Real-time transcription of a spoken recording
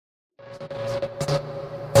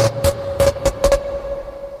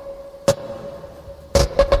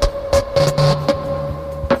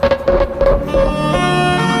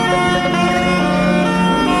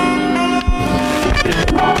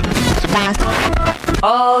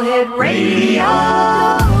All Hit Radio.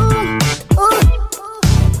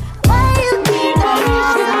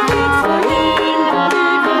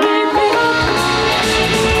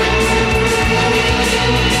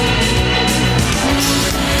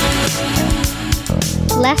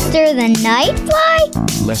 Lester the Nightfly?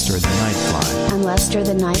 Lester the Nightfly. I'm Lester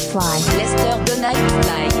the Nightfly. Lester the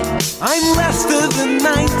Nightfly. I'm Lester the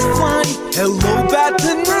Nightfly. Hello,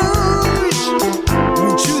 Baton Rouge.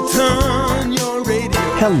 Won't you turn your radio?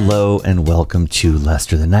 Hello and welcome to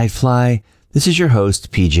Lester the Nightfly. This is your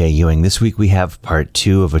host, PJ Ewing. This week we have part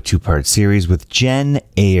 2 of a 2-part series with Jen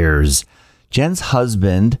Ayers. Jen's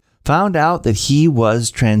husband found out that he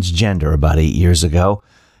was transgender about 8 years ago.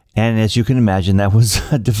 And as you can imagine, that was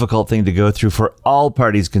a difficult thing to go through for all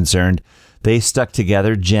parties concerned. They stuck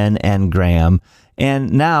together, Jen and Graham.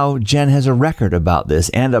 And now Jen has a record about this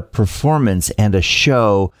and a performance and a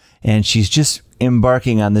show. And she's just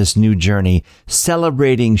embarking on this new journey,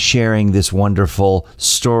 celebrating, sharing this wonderful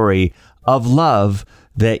story of love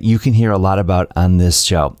that you can hear a lot about on this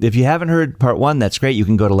show. If you haven't heard part 1, that's great. You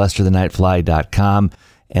can go to lesterthenightfly.com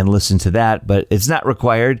and listen to that, but it's not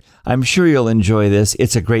required. I'm sure you'll enjoy this.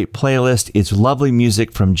 It's a great playlist. It's lovely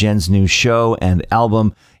music from Jen's new show and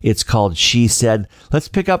album. It's called She Said. Let's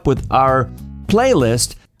pick up with our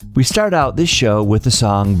playlist. We start out this show with a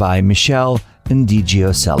song by Michelle and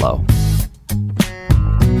DiGiocello.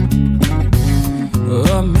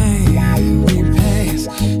 Oh man, we pass,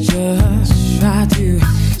 just try to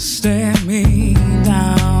stare me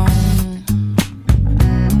down.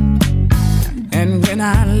 And when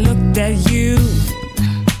I looked at you,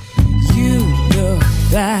 you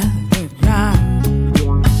looked at the ground.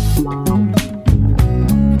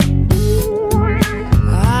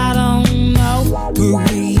 I don't know who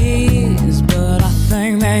he is, but I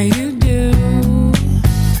think that you do.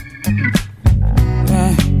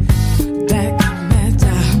 That can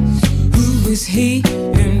matter. Who is he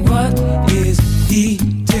and what is he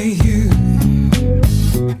to you?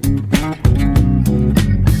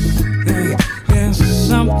 There's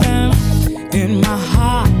something in my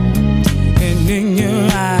heart and in your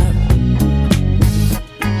eyes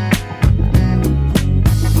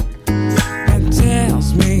that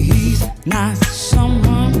tells me he's not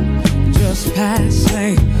someone just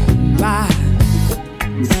passing by.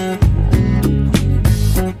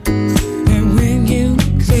 And when you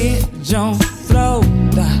cleared your throat,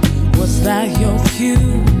 was that your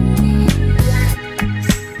cue?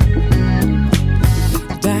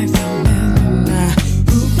 That can matter now.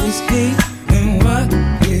 Who is he and what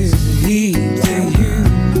is he to you?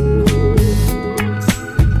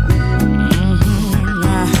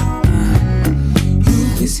 Who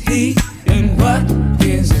is he and what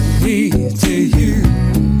is he to you?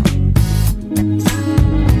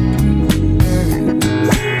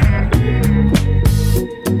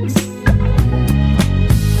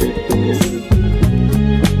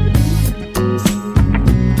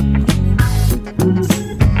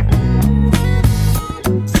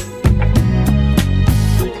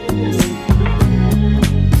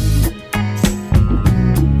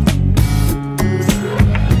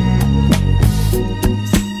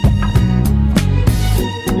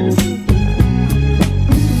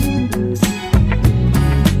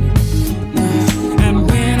 And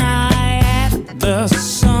when I add the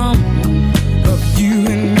sum of you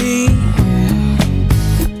and me,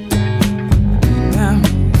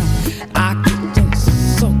 I get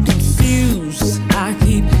so confused. I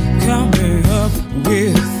keep coming up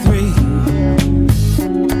with 3.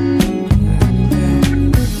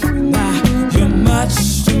 Now you're much,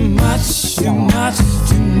 too much, too much,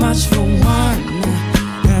 too much for one,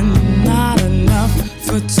 and not enough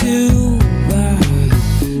for 2.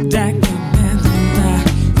 That can matter.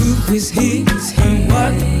 Who is he and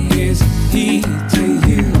what is he to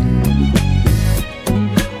you?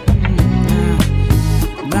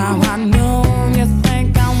 Now I know you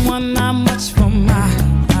think I want not much for my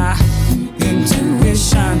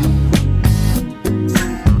intuition.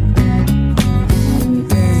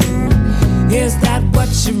 Is that what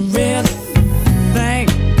you really think,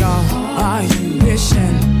 or are you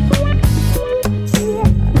wishing?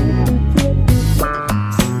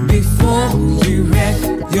 Before you wreck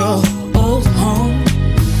your old home,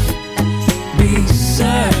 be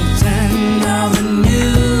certain of a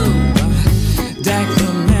new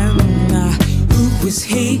document.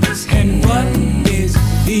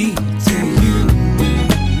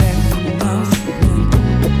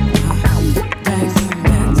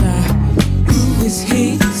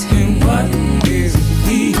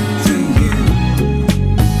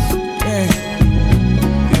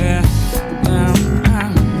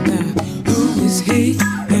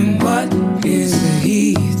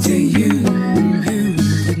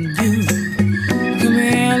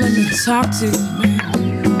 to me.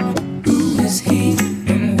 Who is he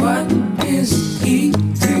and what is he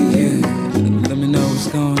to you? Let me know what's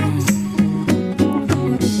going on.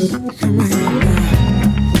 Come here now.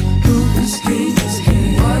 Who is he?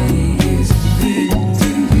 What is he to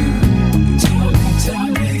you?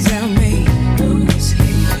 Tell me. Who is he?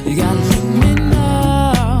 You gotta let me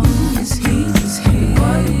know. Who is he?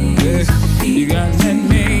 What is he? You gotta let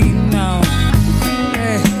me know.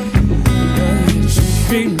 Hey, you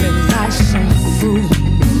treat me like some fool.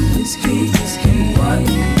 Who is he? What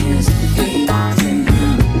is he to you?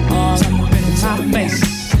 All up in my face.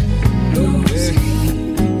 Who is he?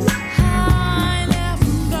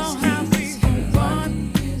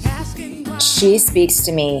 She speaks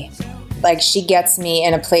to me, like she gets me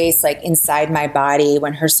in a place like inside my body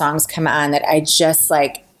when her songs come on that I just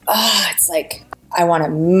like, it's like I want to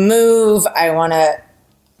move.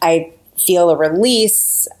 I feel a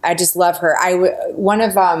release. I just love her. One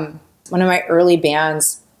of my early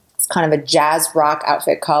bands, it's kind of a jazz rock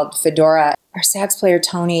outfit called Fedora. Our sax player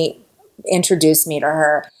Tony introduced me to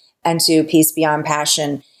her and to Peace Beyond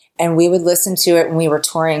Passion, and we would listen to it when we were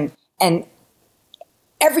touring. And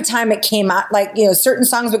every time it came out, like, you know, certain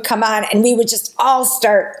songs would come on and we would just all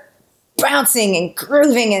start bouncing and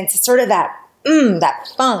grooving into sort of that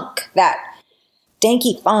funk, that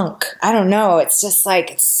danky funk. I don't know. It's just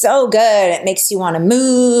like, it's so good. It makes you want to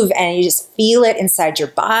move and you just feel it inside your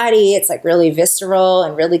body. It's like really visceral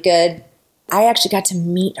and really good. I actually got to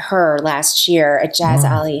meet her last year at Jazz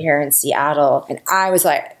Alley here in Seattle. And I was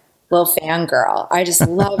like, little fangirl. I just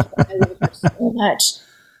love her. I love her so much.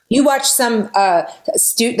 You watch some,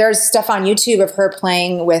 there's stuff on YouTube of her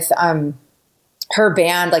playing with her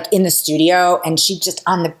band, like in the studio, and she just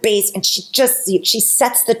on the bass, and she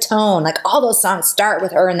sets the tone. Like all those songs start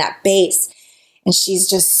with her and that bass, and she's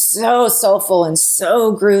just so soulful and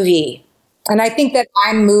so groovy. And I think that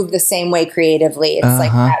I move the same way creatively. It's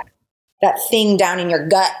like that thing down in your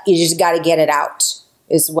gut. You just got to get it out.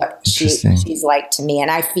 Is what she's like to me,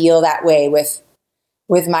 and I feel that way with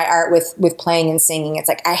my art, with playing and singing. It's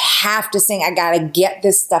like, I have to sing. I got to get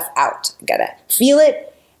this stuff out. I got to feel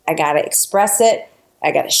it. I got to express it.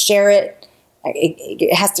 I got to share it.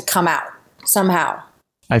 It has to come out somehow.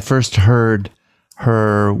 I first heard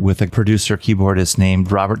her with a producer keyboardist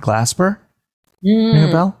named Robert Glasper. Ring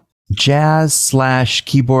a bell? Jazz /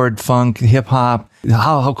 keyboard, funk, hip hop.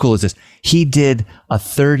 How cool is this? He did a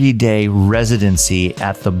 30-day residency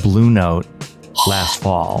at the Blue Note last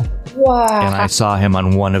fall. Wow. And I saw him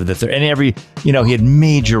on one of the and he had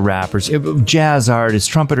major rappers, jazz artists,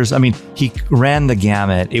 trumpeters. I mean, he ran the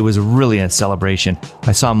gamut. It was really a celebration.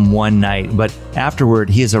 I saw him one night, but afterward,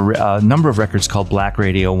 he has a number of records called Black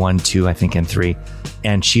Radio 1, 2, I think, and 3.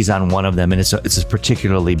 And she's on one of them. And it's a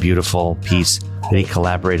particularly beautiful piece that he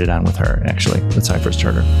collaborated on with her, actually. That's how I first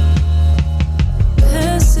heard her.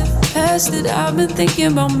 Past it, I've been thinking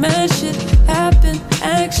about magic. Happen,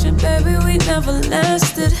 action, baby, we never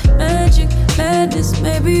lasted. Magic, madness,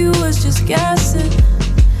 maybe you was just guessing.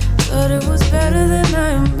 But it was better than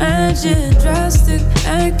I imagined. Drastic,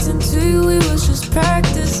 acting to you, it was just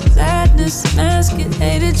practice. Sadness, mask it,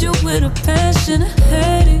 hated you with a passion.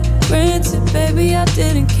 Had it, granted, baby, I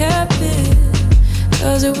didn't cap it.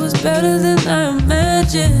 Cause it was better than I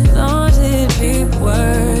imagined. Thought it'd be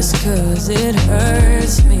worse, cause it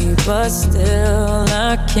hurts me. But still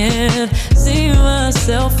I can't see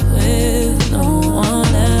myself with no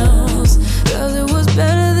one else. Cause it was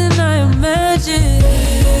better than I imagined.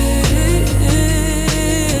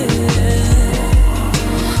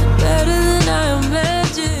 Better than I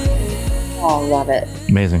imagined. Oh, love it.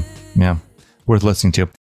 Amazing. Yeah. Worth listening to.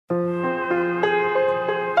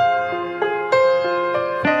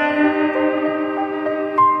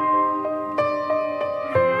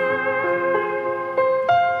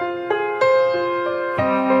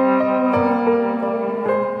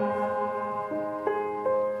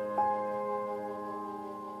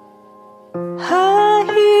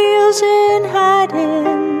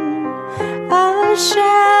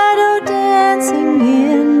 Shadow dancing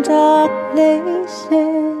in dark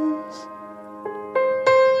places.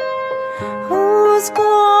 Who's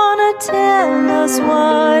gonna tell us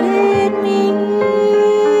what it means?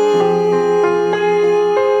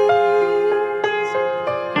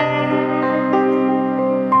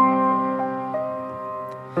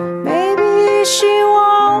 Maybe she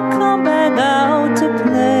won't come back out to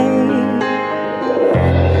play.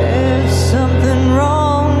 There's something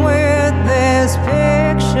wrong with this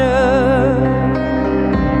picture.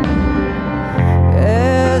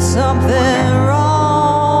 There's something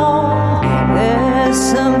wrong. There's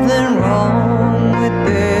something wrong with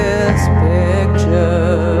this picture.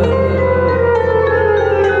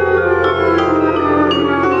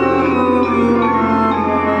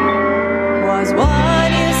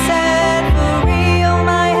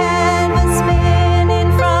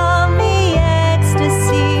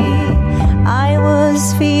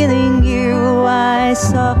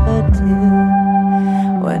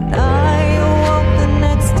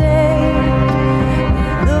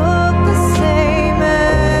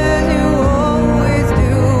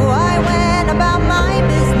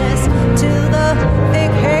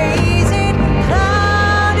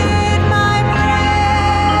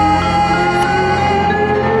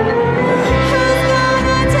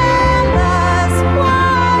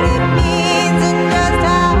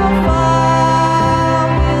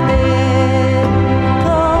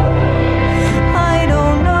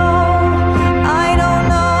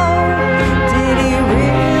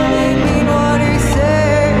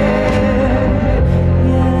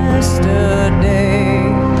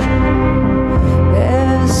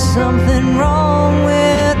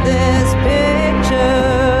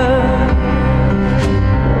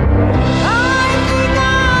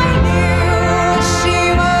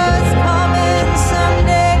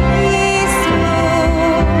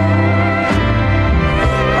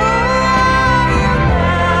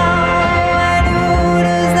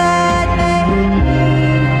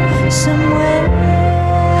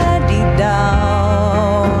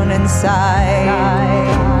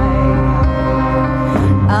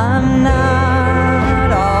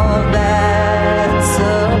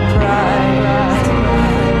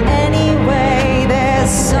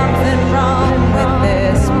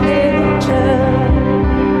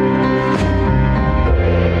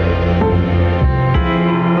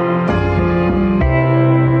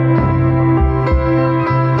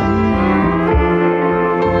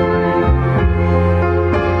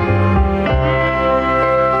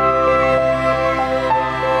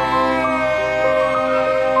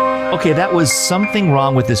 Okay, that was Something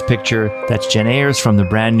Wrong with This Picture. That's Jen Ayers from the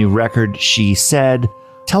brand new record, She Said.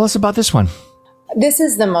 Tell us about this one. This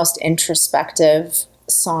is the most introspective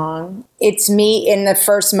song. It's me in the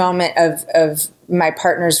first moment of my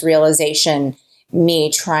partner's realization,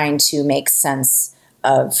 me trying to make sense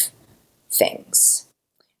of things.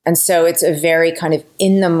 And so it's a very kind of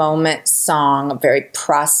in the moment song, a very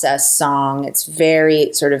processed song. It's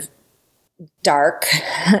very sort of dark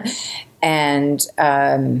and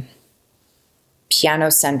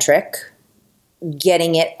piano-centric,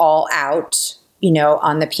 getting it all out,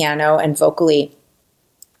 on the piano and vocally.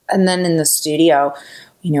 And then in the studio,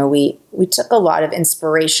 we took a lot of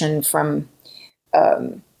inspiration from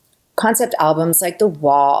concept albums like The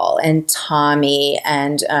Wall and Tommy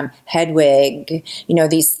and Hedwig,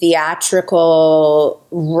 these theatrical,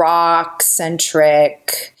 rock-centric.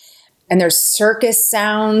 And there's circus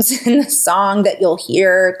sounds in the song that you'll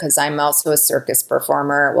hear because I'm also a circus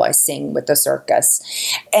performer. Well, I sing with the circus.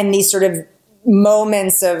 And these sort of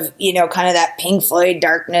moments of, kind of that Pink Floyd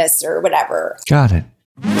darkness or whatever. Got it.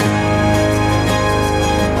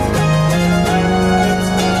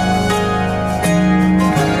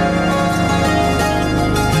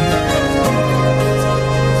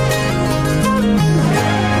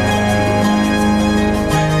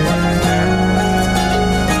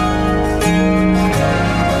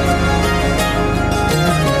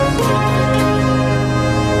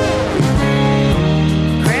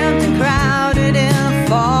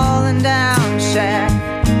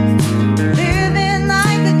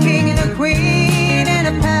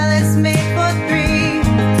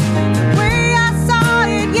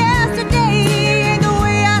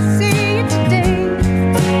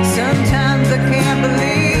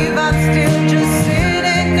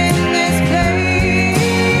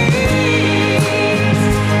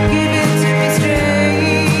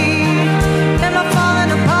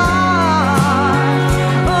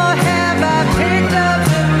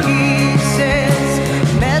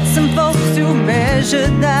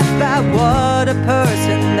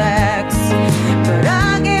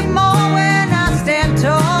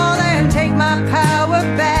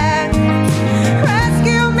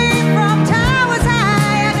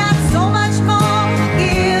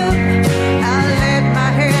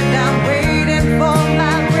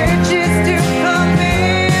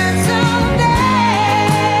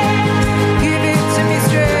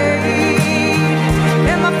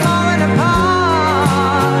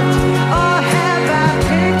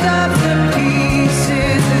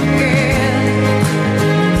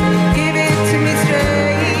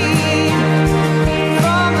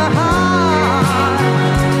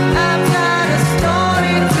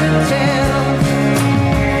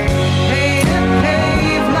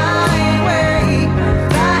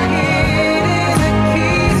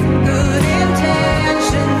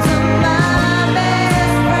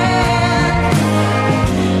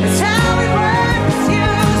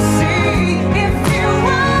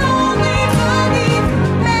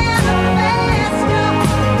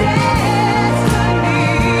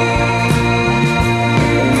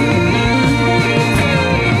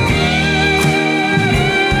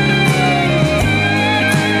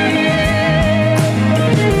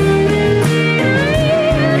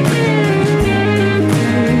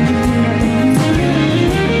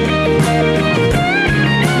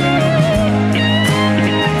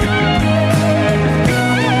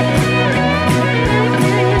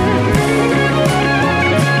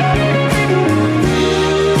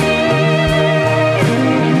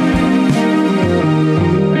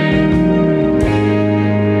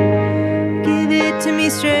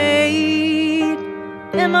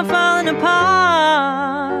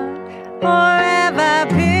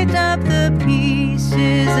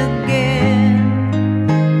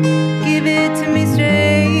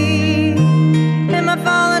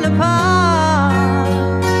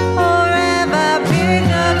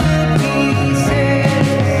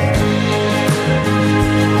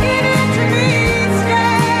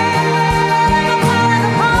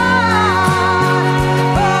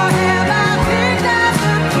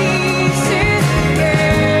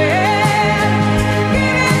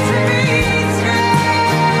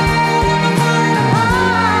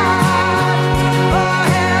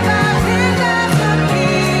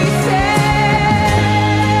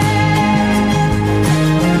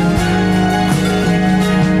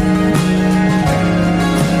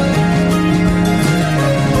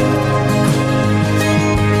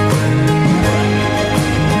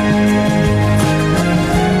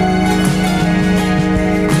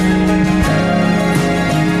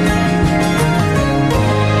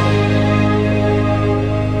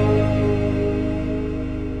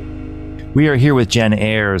 We are here with Jen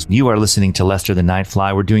Ayers. You are listening to Lester the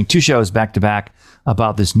Nightfly. We're doing 2 shows back to back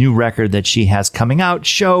about this new record that she has coming out.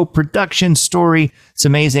 Show, production, story. It's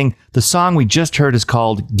amazing. The song we just heard is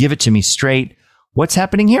called Give It To Me Straight. What's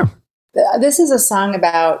happening here? This is a song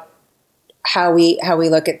about how we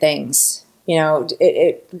look at things. You know,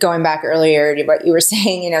 going back earlier to what you were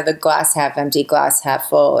saying, you know, the glass half empty, glass half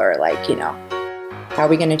full, or like, you know, how are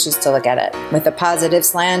we going to choose to look at it? With a positive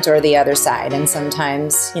slant or the other side? And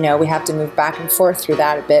sometimes, you know, we have to move back and forth through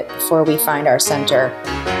that a bit before we find our center.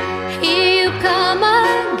 Here you come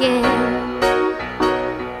again,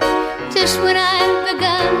 just when I've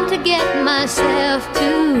begun to get myself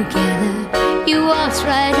together. You waltz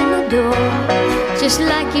right in the door, just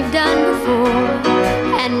like you've done before,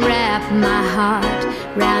 and wrap my heart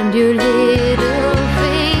round your little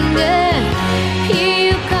finger.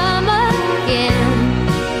 Here you come again,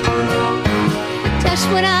 just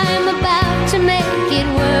when I'm about to make it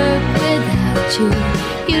work without you.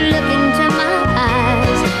 You look into my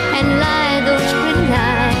eyes and lie those pretty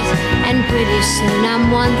lies, and pretty soon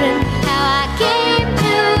I'm wondering how I came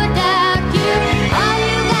to doubt you. All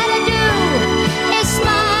you gotta do is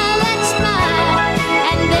smile and smile,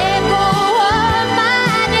 and there go all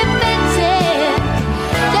my defenses.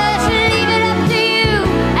 Just leave it up to you,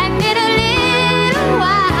 and in a little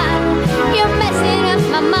while you're messing up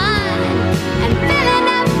my mind and filling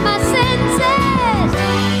up my senses.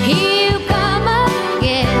 Here you come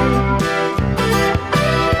again,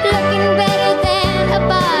 looking better than a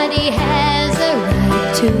body has a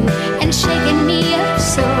right to, and shaking me up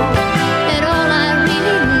so that all I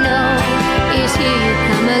really know is here you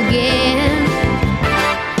come again,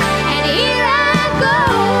 and here I go.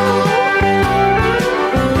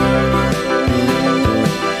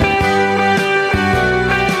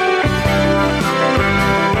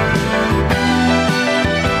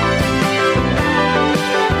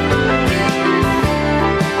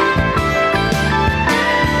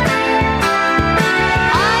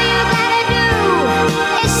 All you gotta do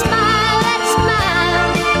is smile and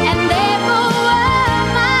smile, and there go all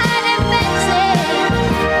my defenses.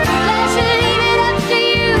 Just leave it up to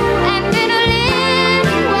you, and in a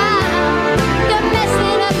little while you're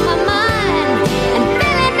messing up my mind and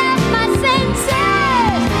filling up my senses.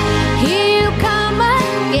 Here you come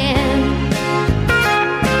again,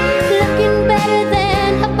 looking better than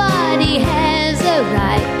a body has a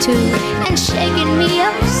right to, and shaking me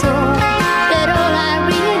up so that all I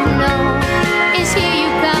really know is here you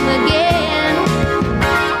come again,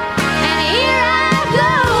 and here I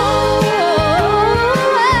go.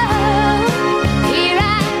 Here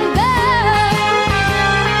I go,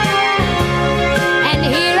 and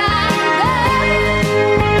here I go,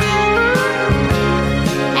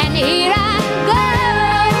 and here I go.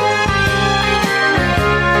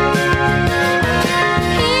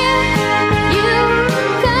 Here you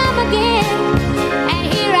come again, and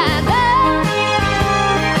here I go.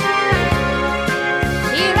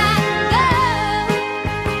 Here I go.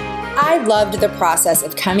 I loved the process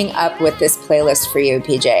of coming up with this playlist for you,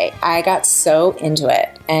 PJ. I got so into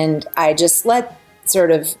it, and I just let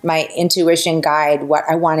sort of my intuition guide what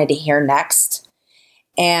I wanted to hear next.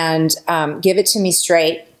 And Give It To Me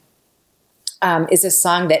Straight is a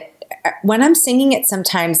song that when I'm singing it,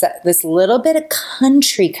 sometimes that this little bit of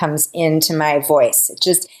country comes into my voice. It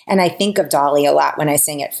just, and I think of Dolly a lot when I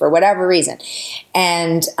sing it for whatever reason.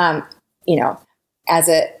 And, you know, as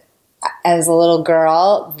a little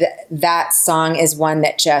girl, that song is one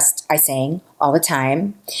that just I sang all the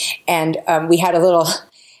time. And we had a little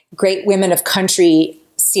Great Women of Country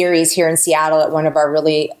series here in Seattle at one of our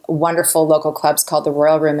really wonderful local clubs called the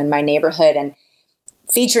Royal Room in my neighborhood, and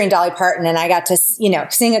featuring Dolly Parton. And I got to, you know,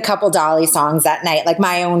 sing a couple Dolly songs that night, like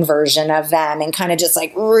my own version of them, and kind of just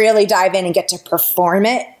like really dive in and get to perform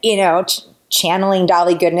it, you know, channeling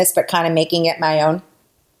Dolly goodness, but kind of making it my own.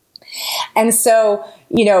 And so,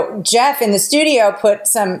 you know, Jeff in the studio put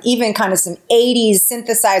some 80s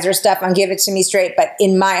synthesizer stuff on Give It To Me Straight. But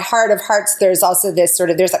in my heart of hearts, there's also this sort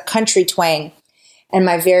of, there's a country twang. And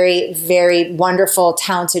my very, very wonderful,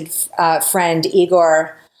 talented friend,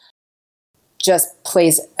 Igor, just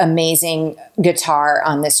plays amazing guitar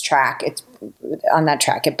on this track. On that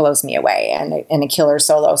track, it blows me away, and a killer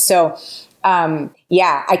solo. So,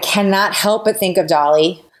 yeah, I cannot help but think of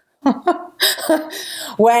Dolly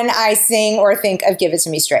when I sing or think of Give It To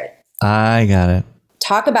Me Straight. I got it.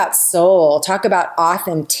 Talk about soul. Talk about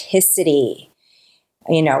authenticity.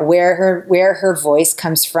 You know, where her voice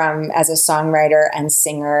comes from as a songwriter and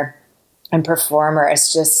singer and performer.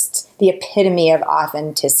 It's just the epitome of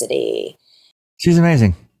authenticity. She's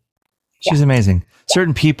amazing. She's Yeah. amazing.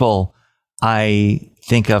 Certain people I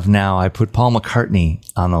think of now, I put Paul McCartney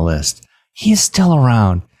on the list. He's still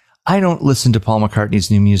around. I don't listen to Paul McCartney's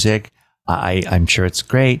new music. I'm sure it's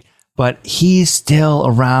great, but he's still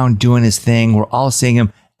around doing his thing. We're all seeing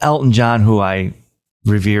him. Elton John, who I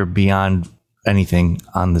revere beyond anything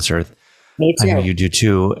on this earth. Me too. I know you do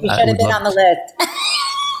too. He should have been on the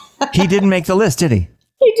list. He didn't make the list, did he?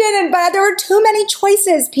 He didn't, but there were too many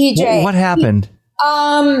choices, PJ. What happened?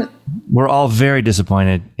 We're all very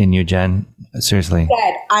disappointed in you, Jen. Seriously.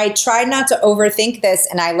 I tried not to overthink this,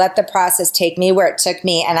 and I let the process take me where it took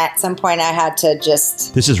me. And at some point, I had to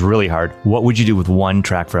just... This is really hard. What would you do with one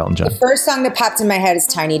track for Elton John? The first song that popped in my head is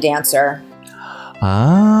Tiny Dancer.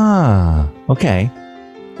 Ah, okay.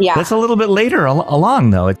 Yeah. That's a little bit later along,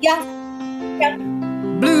 though. Yeah.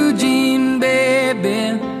 Blue jean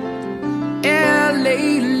baby,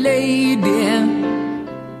 LA lady,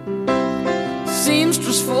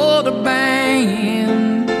 seamstress for the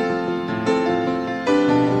band,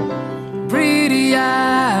 pretty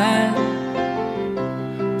eye,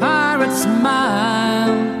 pirate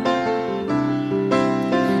smile,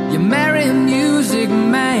 you marry a music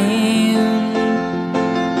man,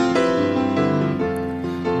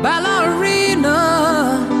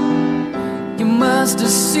 ballerina, you must have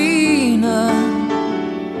seen her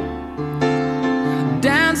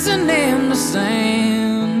dancing in the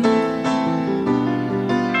sand.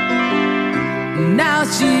 Now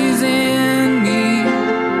she's in me,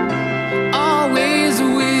 always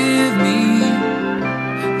with me,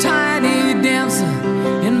 tiny dancer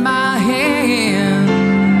in my hand.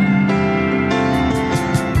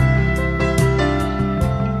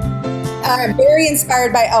 I'm very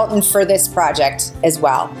inspired by Elton for this project as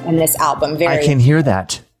well, and this album. I can hear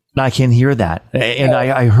that. And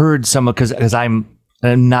I heard some, because I'm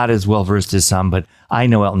not as well versed as some, but I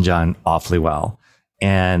know Elton John awfully well.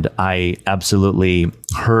 And I absolutely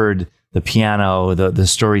heard the piano, the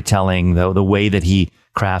storytelling, the way that he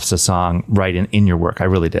crafts a song right in your work. I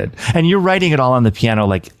really did. And you're writing it all on the piano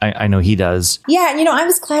like I know he does. Yeah, and I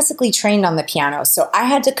was classically trained on the piano, so I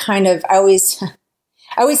had to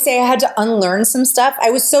I always say I had to unlearn some stuff. I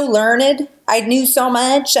was so learned. I knew so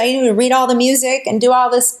much. I knew to read all the music and do all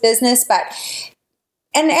this business,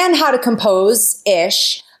 and how to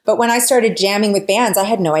compose-ish. But when I started jamming with bands, I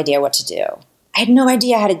had no idea what to do. I had no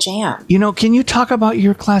idea how to jam. Can you talk about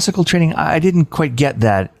your classical training? I didn't quite get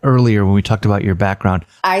that earlier when we talked about your background.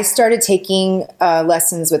 I started taking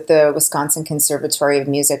lessons with the Wisconsin Conservatory of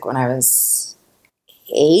Music when I was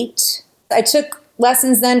 8. I took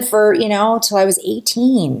lessons then for, till I was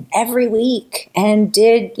 18 every week, and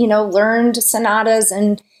did, learned sonatas,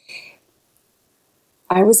 and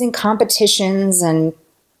I was in competitions and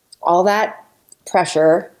all that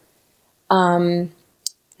pressure.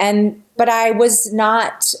 But I was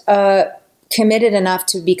not committed enough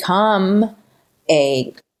to become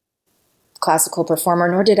a classical performer,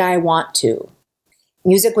 nor did I want to.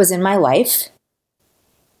 Music was in my life,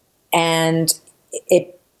 and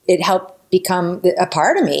it helped become a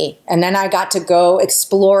part of me. And then I got to go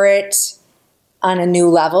explore it on a new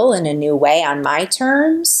level, in a new way, on my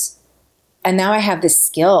terms. And now I have this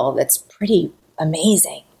skill that's pretty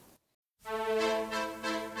amazing.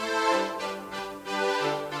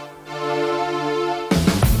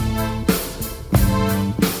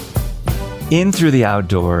 In Through the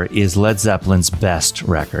Outdoor is Led Zeppelin's best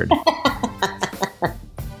record.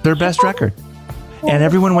 Their best record. And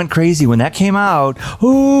everyone went crazy when that came out.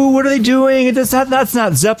 Oh, what are they doing? That's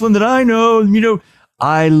not Zeppelin that I know.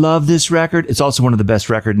 I love this record. It's also one of the best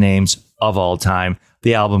record names of all time.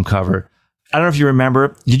 The album cover. I don't know if you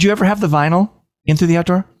remember. Did you ever have the vinyl In Through the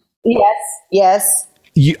Outdoor? Yes.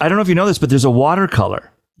 I don't know if you know this, but there's a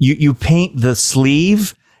watercolor. You paint the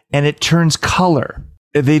sleeve and it turns color.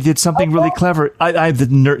 They did something really clever. I'm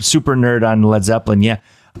the super nerd on Led Zeppelin. Yeah.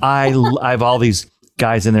 I have all these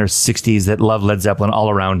guys in their 60s that love Led Zeppelin all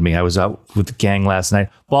around me. I was out with the gang last night.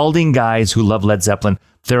 Balding guys who love Led Zeppelin.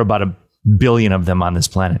 There are about 1 billion of them on this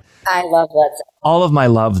planet. I love Led Zeppelin. All of my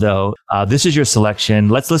love, though. This is your selection.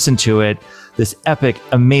 Let's listen to it. This epic,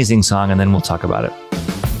 amazing song, and then we'll talk about it.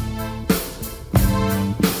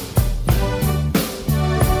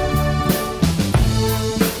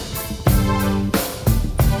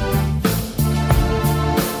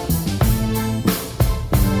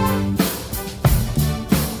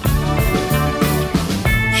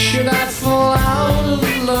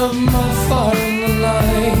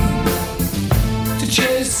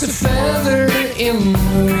 A feather in the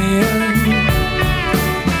wind,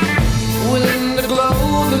 within the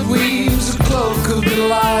glow that weaves a cloak of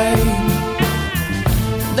delight,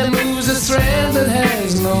 that moves a thread that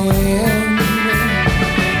has no end.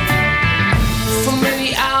 For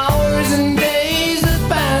many hours and days that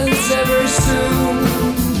pass ever soon,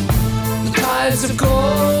 the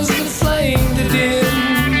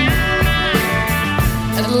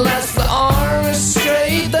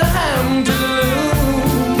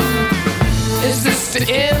to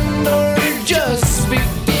end or just begin.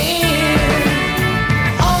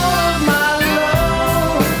 All of my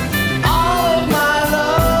love, all of my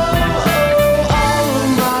love, oh, all of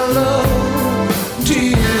my love to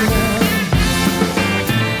you.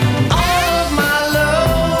 All of my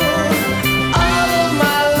love, all of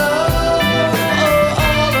my love, oh,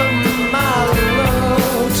 all of my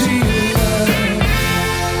love to you.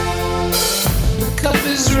 The cup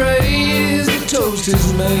is raised, the toast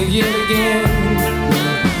is made yet again.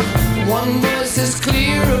 One voice is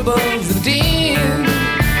clear above the din.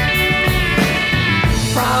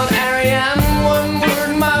 Proud Ariane, one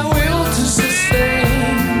word, my will to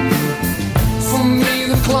sustain. For me,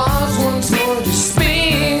 the claws once more to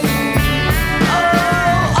spin.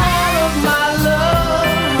 Oh, all of my love,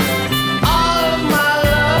 all of my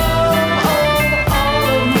love, oh, all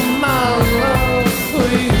of my love for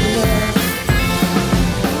you.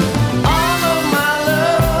 All of my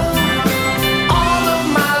love, all of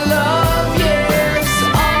my love, yes,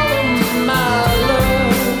 all of my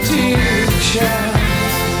love to you, child.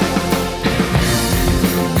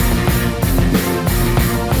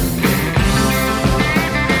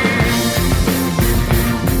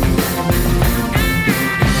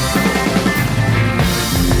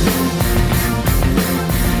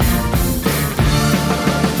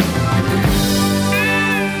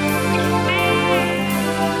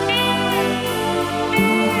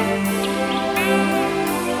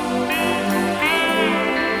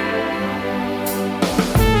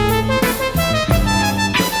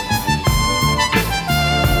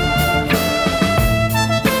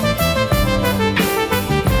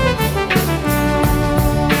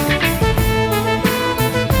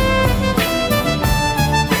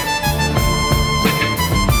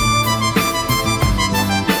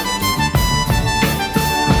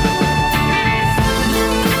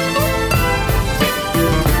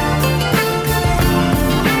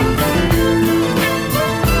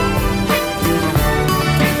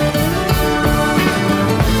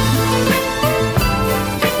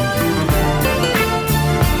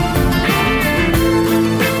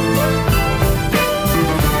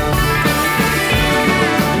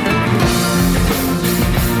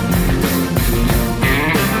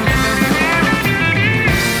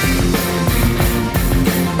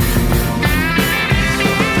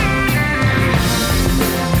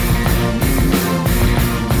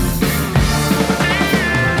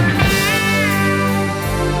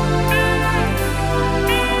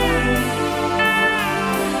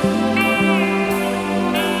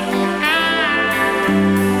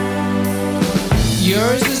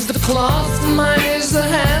 Yours is the cloth, mine is the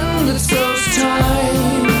hand that sews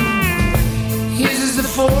time. His is the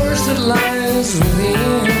force that lies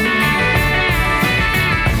within.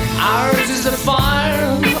 Ours is the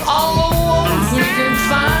fire, all the warmth we can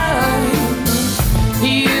find.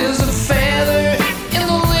 He is a feather in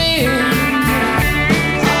the wind.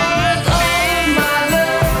 Oh, it's all of my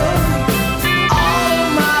love, all of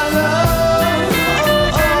my love,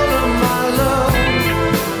 oh, all of my love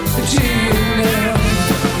to you now.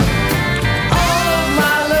 All of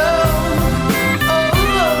my love,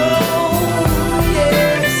 oh,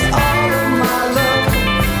 yes, all of my love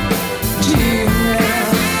to you now.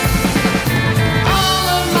 All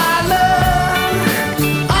of my love,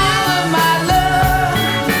 all of my love,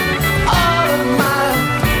 all of my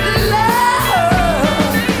love, love.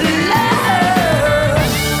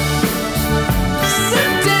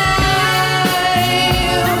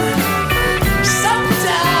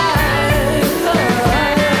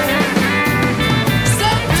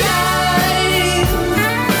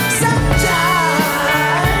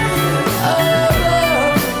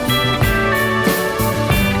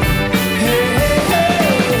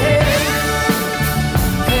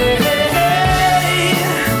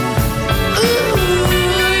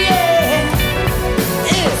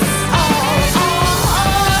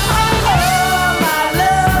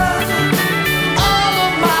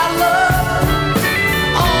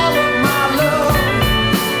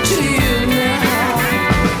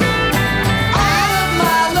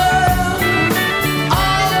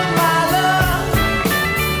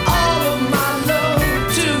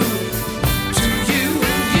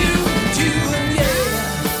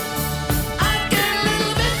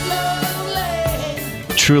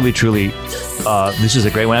 Truly, this is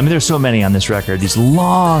a great one. I mean, there's so many on this record. These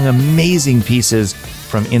long, amazing pieces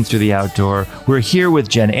from In Through the Outdoor. We're here with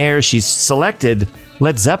Jen Ayers. She's selected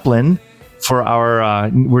Led Zeppelin for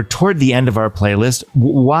our, we're toward the end of our playlist.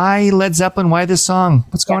 Why Led Zeppelin? Why this song?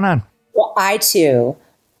 What's going on? Well, I too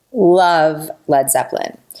love Led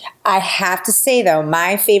Zeppelin. I have to say though,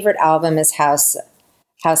 my favorite album is House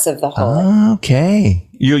House of the Holy. Okay.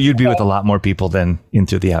 You'd be with a lot more people than In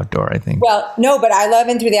Through the Outdoor, I think. Well, no, but I love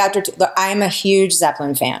In Through the Outdoor. Look, I'm a huge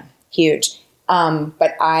Zeppelin fan. Huge.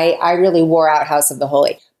 But I really wore out House of the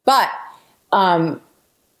Holy. But I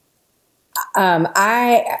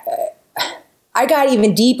got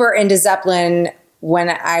even deeper into Zeppelin when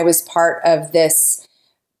I was part of this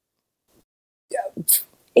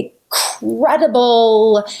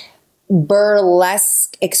incredible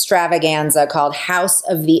burlesque extravaganza called House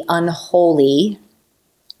of the Unholy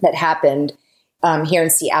that happened here in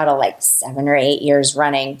Seattle like 7 or 8 years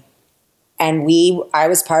running. And I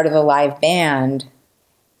was part of a live band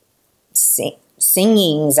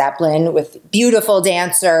singing Zeppelin with beautiful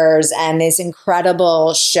dancers and this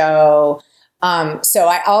incredible show. So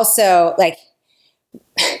I also like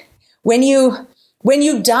when you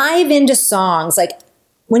dive into songs, like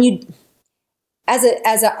when you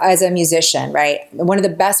as a musician, right? One of the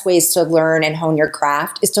best ways to learn and hone your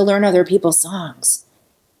craft is to learn other people's songs.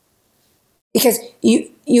 Because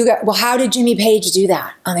you got, well, how did Jimmy Page do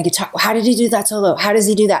that on the guitar? How did he do that solo? How does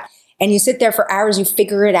he do that? And you sit there for hours, you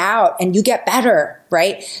figure it out, and you get better,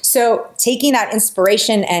 right? So taking that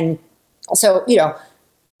inspiration, and so,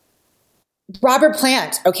 Robert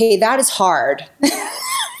Plant, okay, that is hard.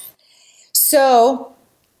 So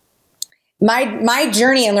my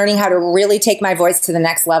journey in learning how to really take my voice to the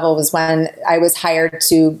next level was when I was hired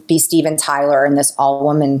to be Steven Tyler in this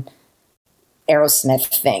all-woman Aerosmith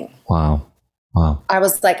thing. Wow. I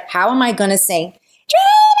was like, how am I going to sing,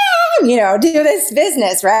 do this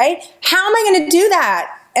business, right? How am I going to do that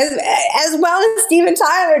as well as Steven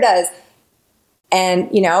Tyler does? And,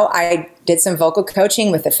 I did some vocal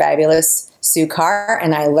coaching with the fabulous Sue Carr,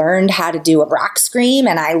 and I learned how to do a rock scream,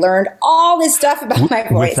 and I learned all this stuff about my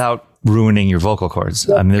voice. Without ruining your vocal cords.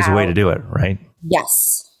 I mean, there's a way to do it, right?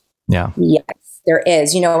 Yes. Yeah. Yes, there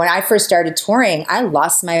is. When I first started touring, I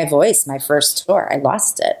lost my voice my first tour. I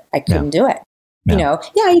lost it. I couldn't do it. Yeah.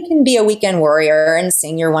 You can be a weekend warrior and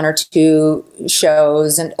sing your 1 or 2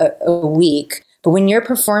 shows a week. But when you're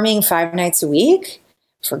performing 5 nights a week,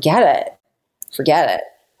 forget it.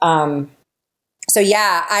 So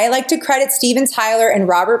yeah, I like to credit Steven Tyler and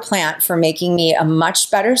Robert Plant for making me a much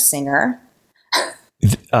better singer.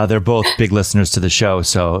 They're both big listeners to the show,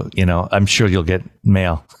 so, I'm sure you'll get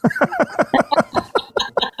mail.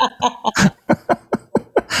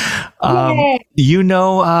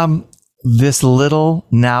 This little,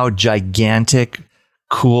 now gigantic,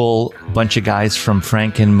 cool bunch of guys from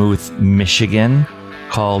Frankenmuth, Michigan,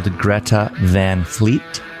 called Greta Van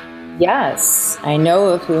Fleet. Yes, I know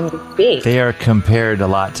of whom you speak. They are compared a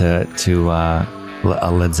lot to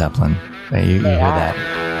Led Zeppelin. You hear that?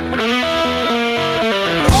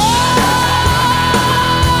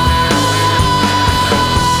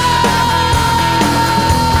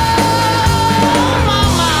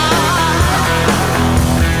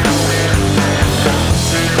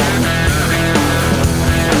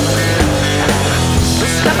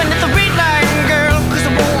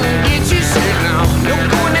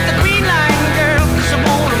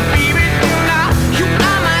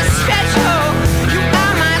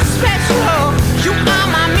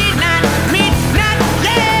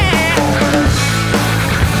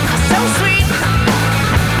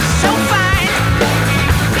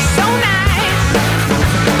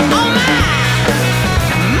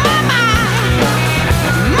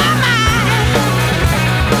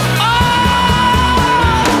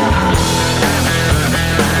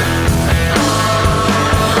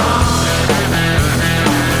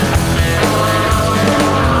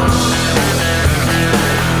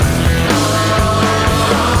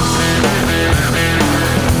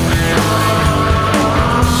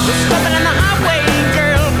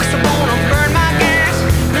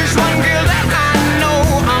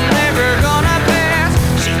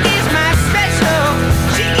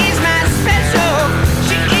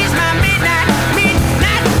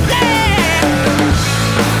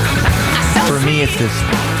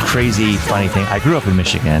 Crazy funny thing. I grew up in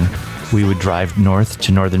Michigan. We would drive north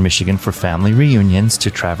to northern Michigan for family reunions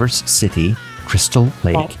to Traverse City, Crystal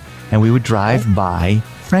Lake, and we would drive by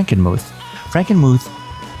Frankenmuth. Frankenmuth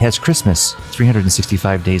has Christmas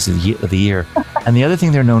 365 days of the year, and the other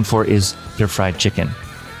thing they're known for is their fried chicken.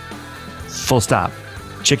 Full stop.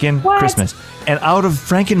 Chicken, Christmas. And out of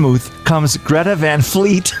Frankenmuth comes Greta Van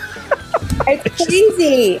Fleet. It's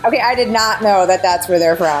crazy. Okay, I did not know that that's where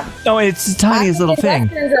they're from. Oh, it's the tiniest little thing.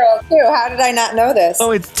 Western girl too. How did I not know this?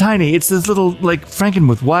 Oh, it's tiny. It's this little, like,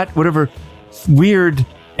 Frankenmuth, whatever, weird,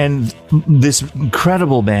 and this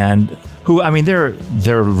incredible band who, I mean, they're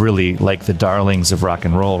really like the darlings of rock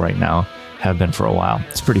and roll right now, have been for a while.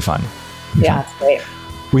 It's pretty fun. Yeah, it's great.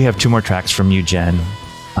 We have 2 more tracks from you, Jen.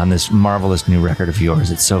 on this marvelous new record of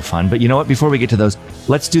yours. It's so fun. But you know what? Before we get to those,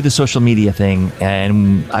 let's do the social media thing.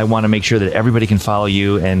 And I want to make sure that everybody can follow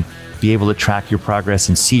you and be able to track your progress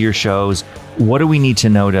and see your shows. What do we need to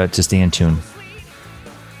know to stay in tune?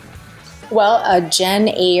 Well, Jen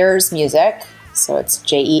Ayers Music. So it's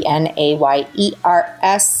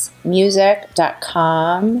JENAYERS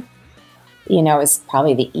music.com. Is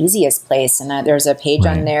probably the easiest place. And there's a page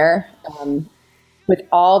on there with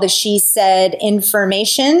all the She Said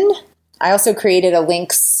information. I also created a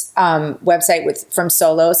links website from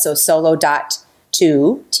Solo. So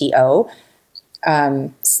solo.to, T-O,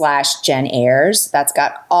 / Jen Ayers. That's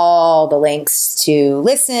got all the links to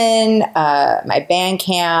listen, my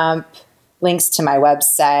Bandcamp, links to my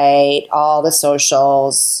website, all the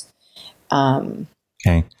socials.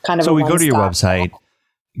 Okay. So we go to your website,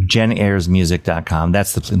 jenayersmusic.com.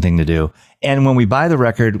 That's the thing to do. And when we buy the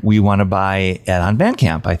record, we want to buy it on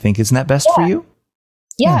Bandcamp, I think. Isn't that best for you?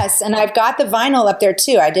 Yes. And I've got the vinyl up there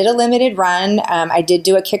too. I did a limited run. I did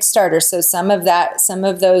do a Kickstarter. So some of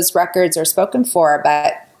those records are spoken for,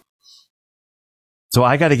 but. So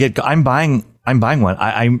I got to I'm buying one.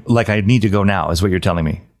 I need to go now is what you're telling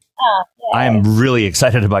me. I am really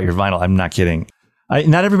excited about your vinyl. I'm not kidding.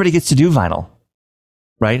 Not everybody gets to do vinyl,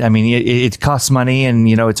 right? I mean, it costs money and,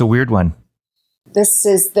 it's a weird one. This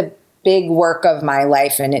is the big work of my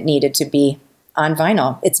life and it needed to be on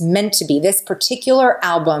vinyl. It's meant to be. This particular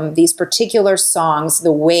album, these particular songs,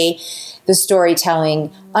 the way the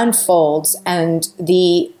storytelling unfolds and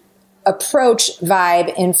the approach,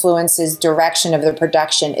 vibe, influences, direction of the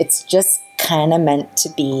production, it's just kind of meant to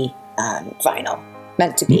be on vinyl.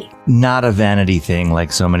 Meant to be. Not a vanity thing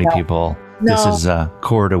like so many people. No. This is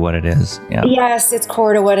core to what it is. Yeah. Yes, it's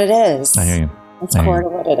core to what it is. I hear you. It's core to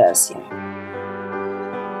what it is. Yeah.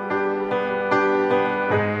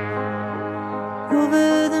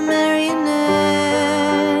 Over the marionette.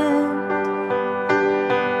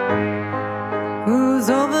 Who's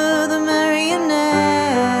over the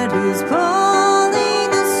marionette? Who's pulling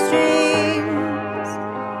the strings?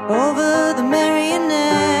 Over the marionette.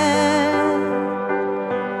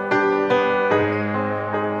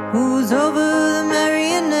 Who's over the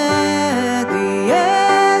marionette? The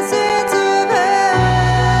essence of her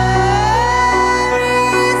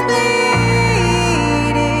is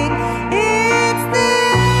bleeding. It's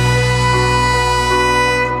there,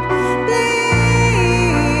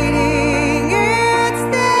 bleeding. It's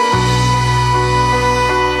there,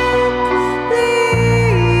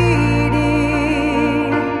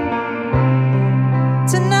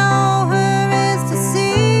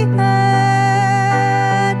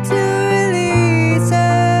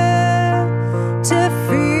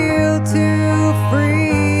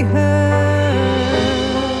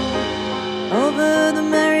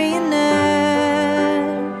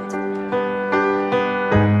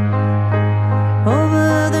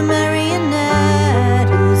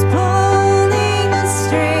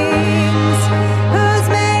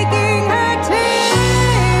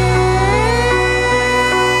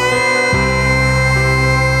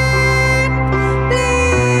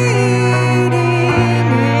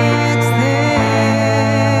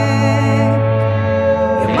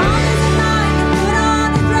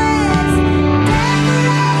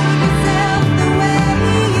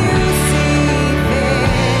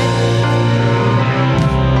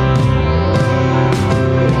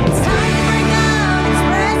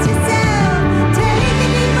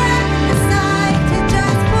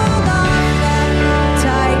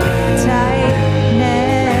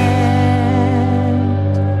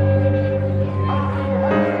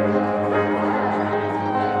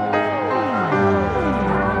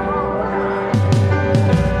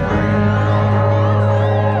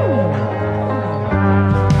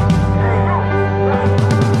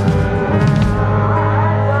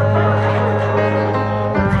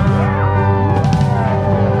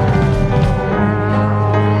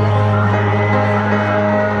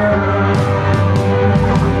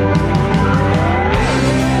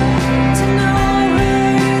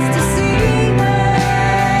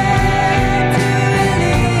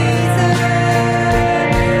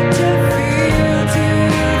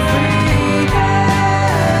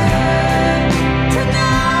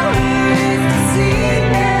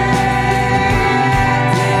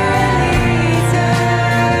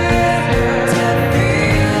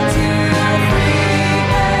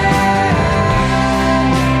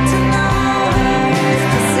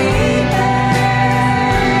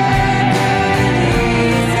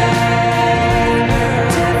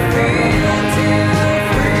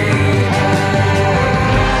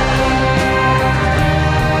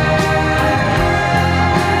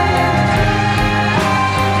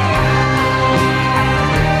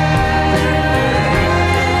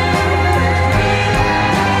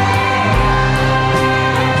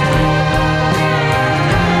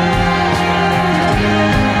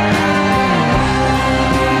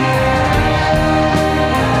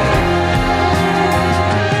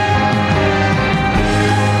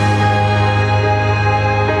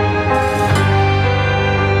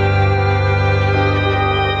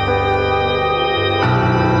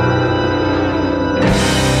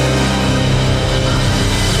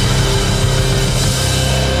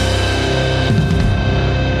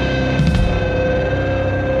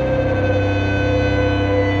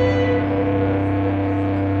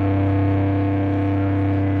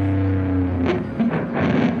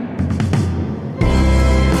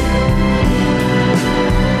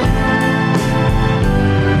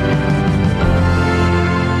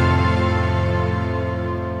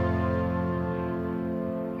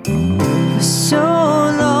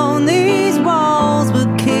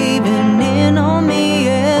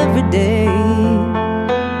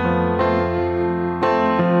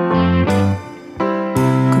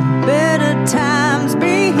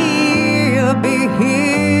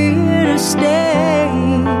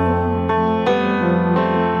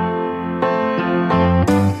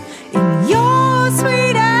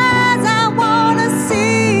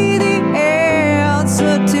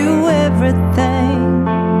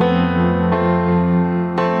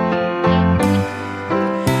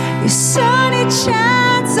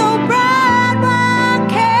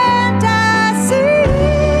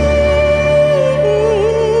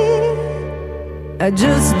 I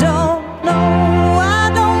just don't know.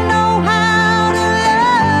 I don't know how to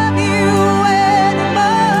love you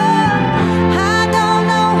anymore. I don't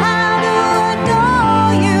know how to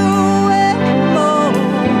adore you anymore.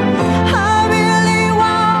 I really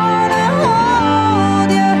wanna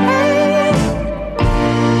hold your hand.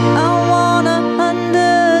 I wanna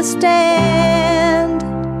understand.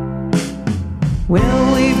 Will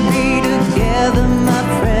we be together, my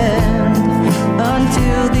friend,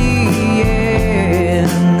 until the end?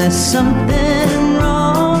 There's something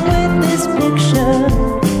wrong with this picture.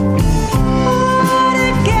 Oh,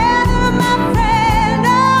 together, my friend,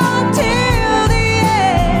 until the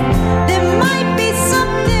end. There might be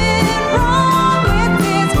something wrong with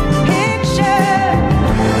this picture.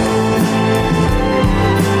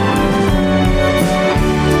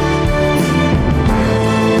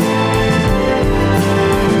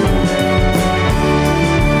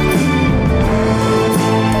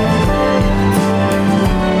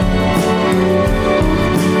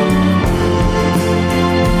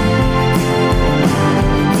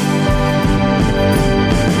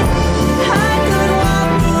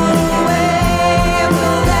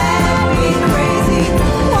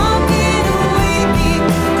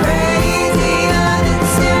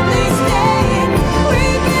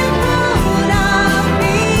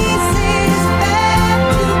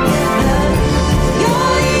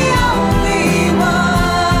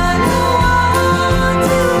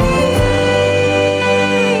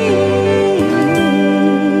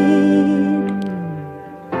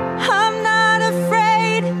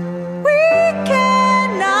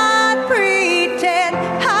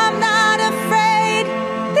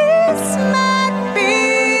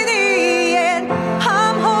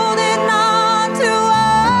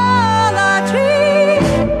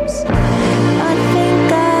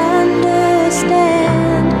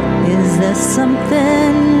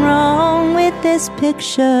 Something wrong with this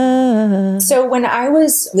picture. So when I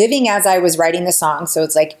was living as I was writing the song, so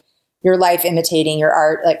it's like your life imitating your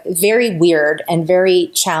art, like very weird and very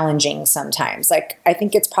challenging sometimes. Like I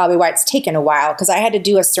think it's probably why it's taken a while, because I had to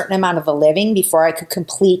do a certain amount of a living before I could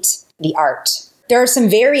complete the art. There are some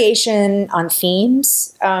variation on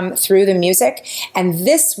themes through the music, and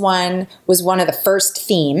this one was one of the first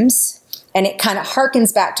themes. And it kind of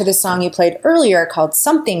harkens back to the song you played earlier called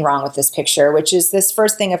Something Wrong with This Picture, which is this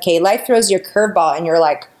first thing, okay, life throws you a curveball and you're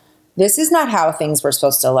like, this is not how things were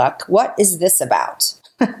supposed to look. What is this about?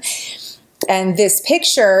 And this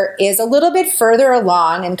picture is a little bit further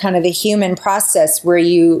along in kind of the human process where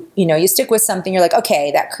you stick with something, you're like,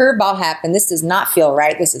 okay, that curveball happened. This does not feel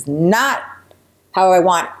right. This is not how I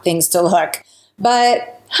want things to look.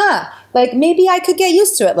 But, like maybe I could get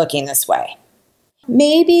used to it looking this way.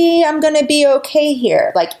 Maybe I'm going to be okay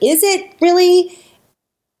here. Like, is it really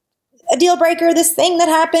a deal breaker, this thing that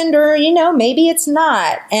happened? Or, maybe it's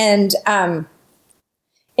not. And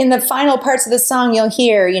in the final parts of the song, you'll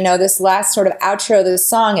hear, this last sort of outro of the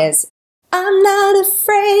song is, I'm not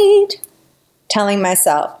afraid. Telling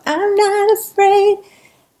myself, I'm not afraid.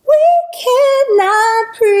 We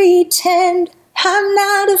cannot pretend. I'm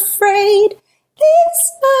not afraid.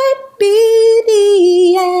 This might be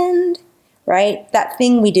the end. Right? That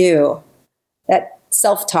thing we do, that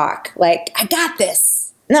self-talk, like, I got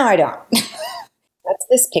this. No, I don't. That's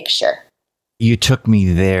this picture. You took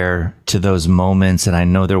me there to those moments, and I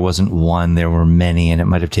know there wasn't one, there were many, and it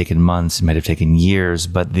might have taken months, it might have taken years,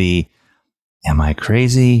 but am I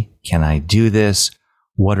crazy? Can I do this?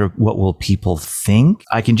 What will people think?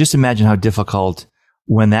 I can just imagine how difficult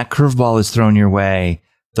when that curveball is thrown your way,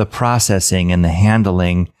 the processing and the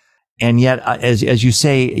handling. And yet, as you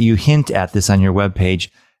say, you hint at this on your webpage,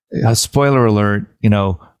 spoiler alert,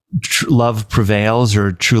 love prevails,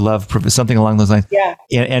 or true love, something along those lines. Yeah.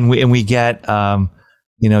 And we get,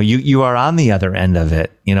 you are on the other end of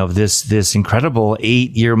it, this incredible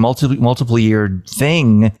 8-year, multiple year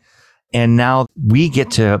thing. And now we get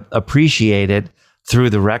to appreciate it through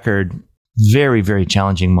the record. Very, very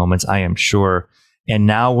challenging moments, I am sure. And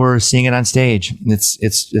now we're seeing it on stage.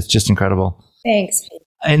 It's just incredible. Thanks.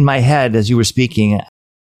 In my head, as you were speaking,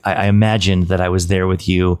 I imagined that I was there with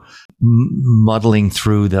you, muddling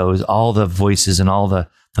through all the voices and all the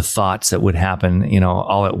thoughts that would happen,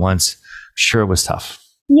 all at once. Sure, it was tough.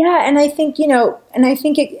 Yeah, and I think,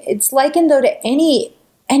 it's likened though to any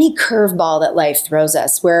curveball that life throws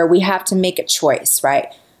us, where we have to make a choice,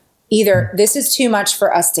 right? Either this is too much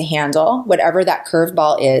for us to handle, whatever that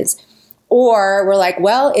curveball is, or we're like,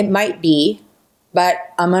 well, it might be, but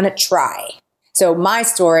I'm going to try. So my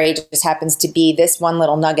story just happens to be this one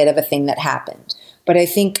little nugget of a thing that happened. But I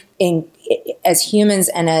think in as humans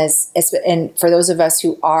and for those of us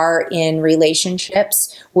who are in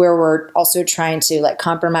relationships where we're also trying to like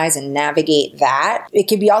compromise and navigate that, it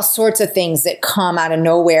could be all sorts of things that come out of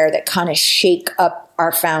nowhere that kind of shake up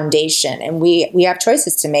our foundation. And we have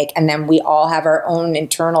choices to make. And then we all have our own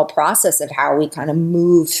internal process of how we kind of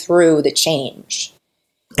move through the change.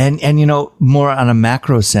 And more on a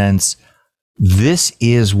macro sense, this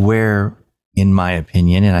is where, in my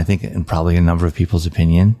opinion, and I think in probably a number of people's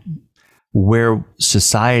opinion, where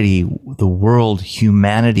society, the world,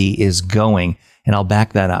 humanity is going. And I'll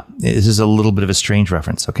back that up. This is a little bit of a strange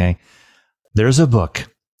reference, okay? There's a book,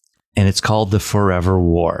 and it's called The Forever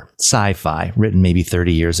War, sci-fi, written maybe 35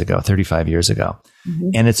 years ago.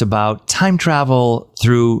 Mm-hmm. And it's about time travel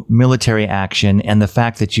through military action and the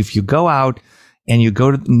fact that if you go out and you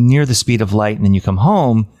go near the speed of light and then you come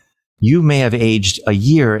home, you may have aged a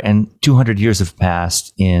year and 200 years have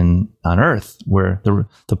passed on Earth, where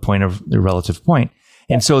the point of the relative point.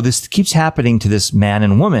 And so this keeps happening to this man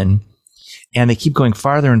and woman, and they keep going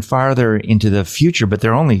farther and farther into the future, but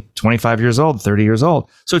they're only 25 years old, 30 years old.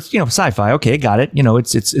 So it's, sci-fi. Okay, got it.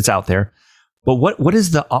 It's out there. But what does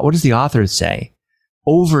the author say?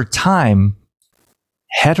 Over time,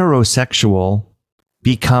 heterosexual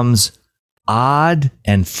becomes odd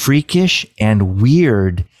and freakish and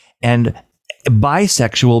weird, and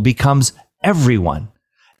bisexual becomes everyone.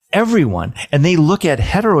 And they look at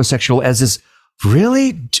heterosexual as this,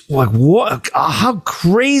 really? Like, what? How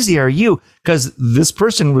crazy are you? Because this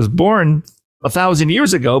person was born 1,000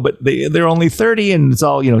 years ago, but they're only 30 and it's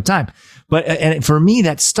all, time. But, and for me,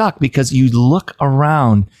 that stuck because you look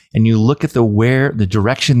around and you look at the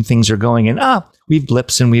direction things are going, and we've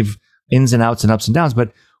blips and we've ins and outs and ups and downs,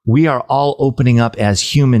 but we are all opening up as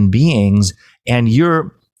human beings, and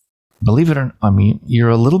believe it or not, you're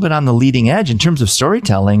a little bit on the leading edge in terms of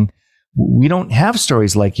storytelling. We don't have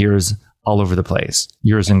stories like yours all over the place,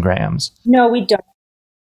 yours and Graham's. No, we don't.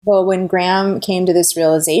 Well, when Graham came to this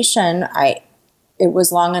realization, it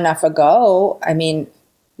was long enough ago.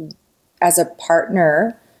 As a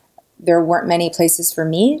partner, there weren't many places for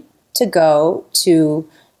me to go to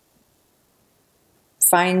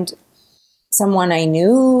find someone I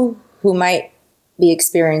knew who might be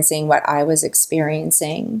experiencing what I was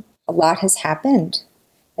experiencing. A lot has happened,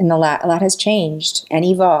 and a lot has changed and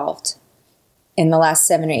evolved in the last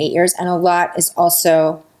 7 or 8 years. And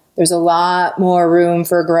there's a lot more room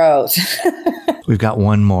for growth. We've got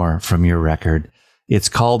one more from your record. It's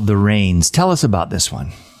called The Rains. Tell us about this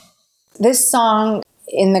one. This song,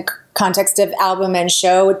 in the context of album and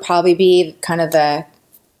show, would probably be kind of the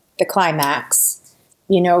climax.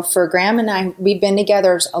 For Graham and I, we've been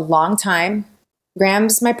together a long time.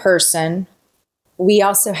 Graham's my person. We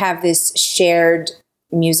also have this shared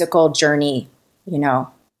musical journey,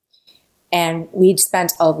 and we'd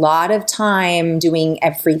spent a lot of time doing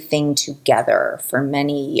everything together for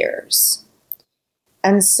many years.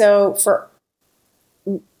 And so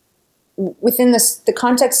within the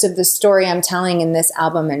context of the story I'm telling in this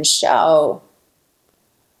album and show,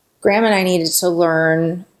 Graham and I needed to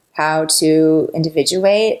learn how to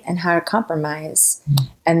individuate and how to compromise.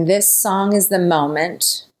 And this song is the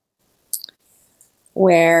moment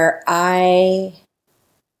where I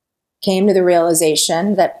came to the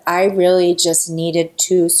realization that I really just needed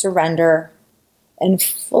to surrender and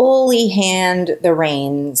fully hand the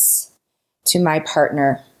reins to my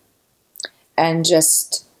partner and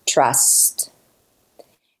just trust.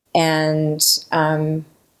 And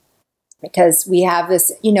because we have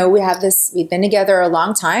this, we've been together a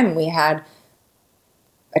long time. We had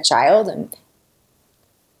a child and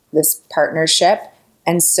this partnership.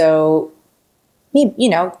 And so,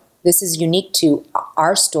 this is unique to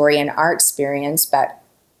our story and our experience, but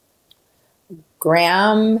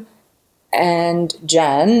Graham and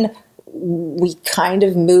Jen, we kind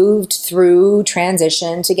of moved through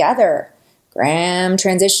transition together. Graham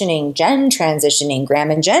transitioning, Jen transitioning,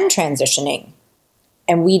 Graham and Jen transitioning.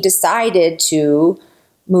 And we decided to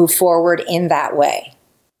move forward in that way.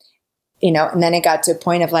 And then it got to a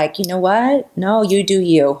point of like, you know what? No, you do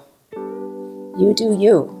you. You do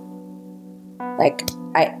you. Like,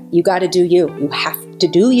 you got to do you. You have to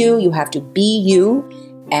do you. You have to be you.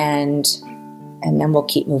 And then we'll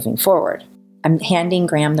keep moving forward. I'm handing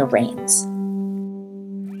Graham the reins.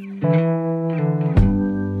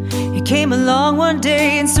 He came along one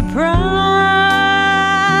day and surprised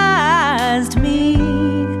me,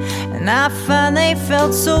 and I finally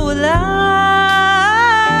felt so alive.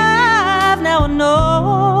 Now I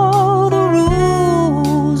know the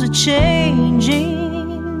rules are changing.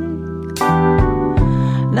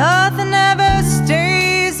 Nothing ever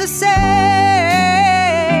stays the same,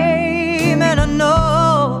 and I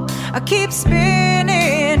know I keep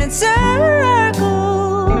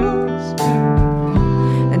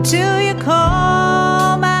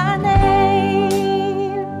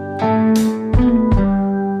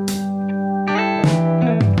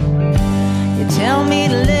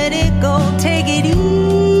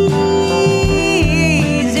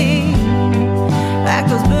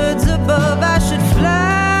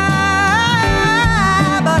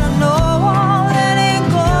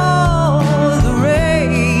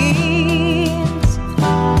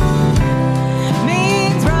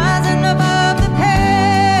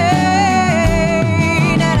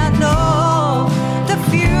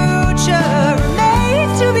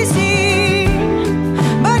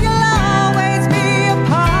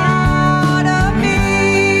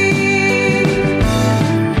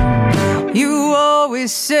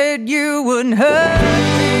wouldn't hurt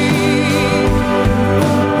me.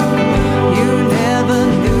 You never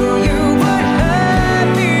knew you would hurt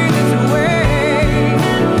me this way.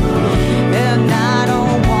 And I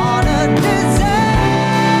don't wanna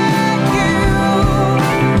desert you.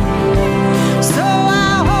 So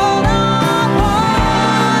I hold on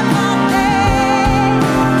one more day.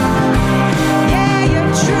 Yeah, your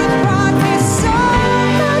truth brought me so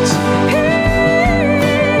much pain.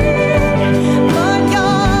 But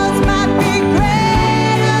yours might be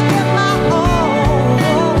greater than my own.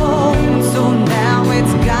 So now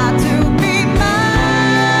it's got to be my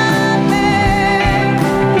man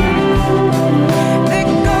that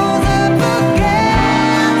goes up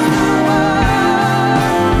against the world.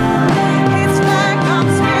 It's like I'm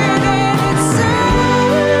spinning in circles.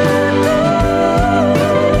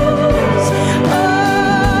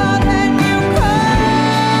 Oh, then you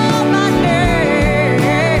call my name,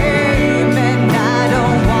 and I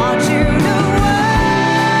don't want you to worry.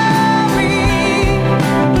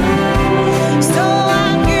 So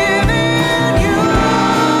I'm giving you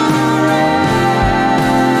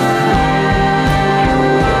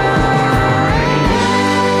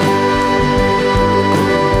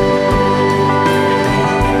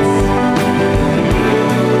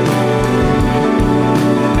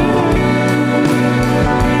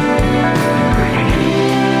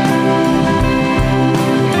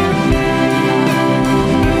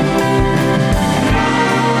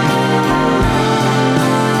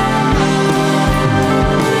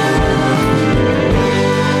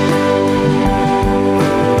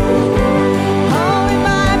oh, we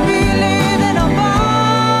might be living a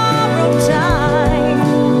borrowed time,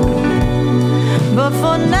 but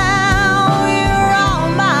for now you're all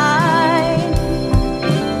mine.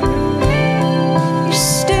 You're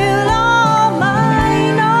still all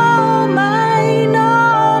mine, all mine,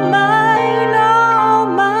 all mine, all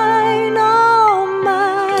mine, all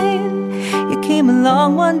mine. You came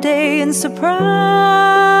along one day and surprised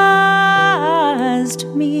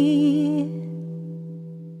me.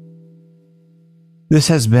 This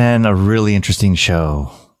has been a really interesting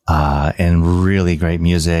show and really great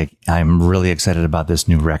music. I'm really excited about this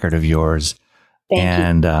new record of yours.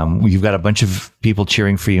 Thank you. And you've got a bunch of people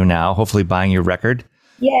cheering for you now, hopefully buying your record.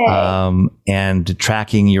 Yay. And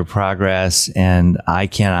tracking your progress. And I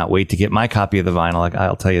cannot wait to get my copy of the vinyl.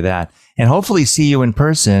 I'll tell you that. And hopefully see you in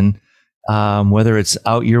person, whether it's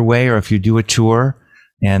out your way or if you do a tour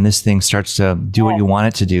and this thing starts to do what you want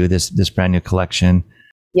it to do, this brand new collection.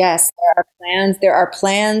 Yes, there are plans. There are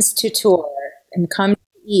plans to tour and come to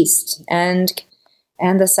the East and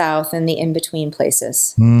the South and the in-between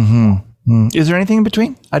places. Mm-hmm. Is there anything in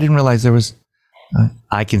between? I didn't realize there was.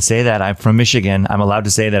 I can say that. I'm from Michigan. I'm allowed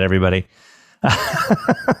to say that, everybody.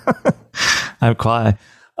 I'm quiet.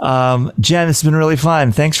 Jen, it's been really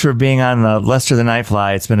fun. Thanks for being on Lester the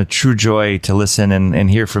Nightfly. It's been a true joy to listen and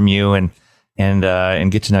hear from you and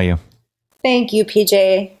get to know you. Thank you,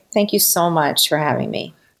 PJ. Thank you so much for having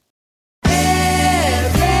me.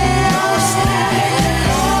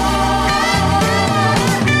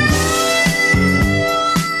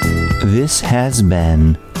 This has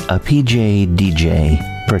been a PJ DJ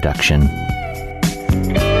production.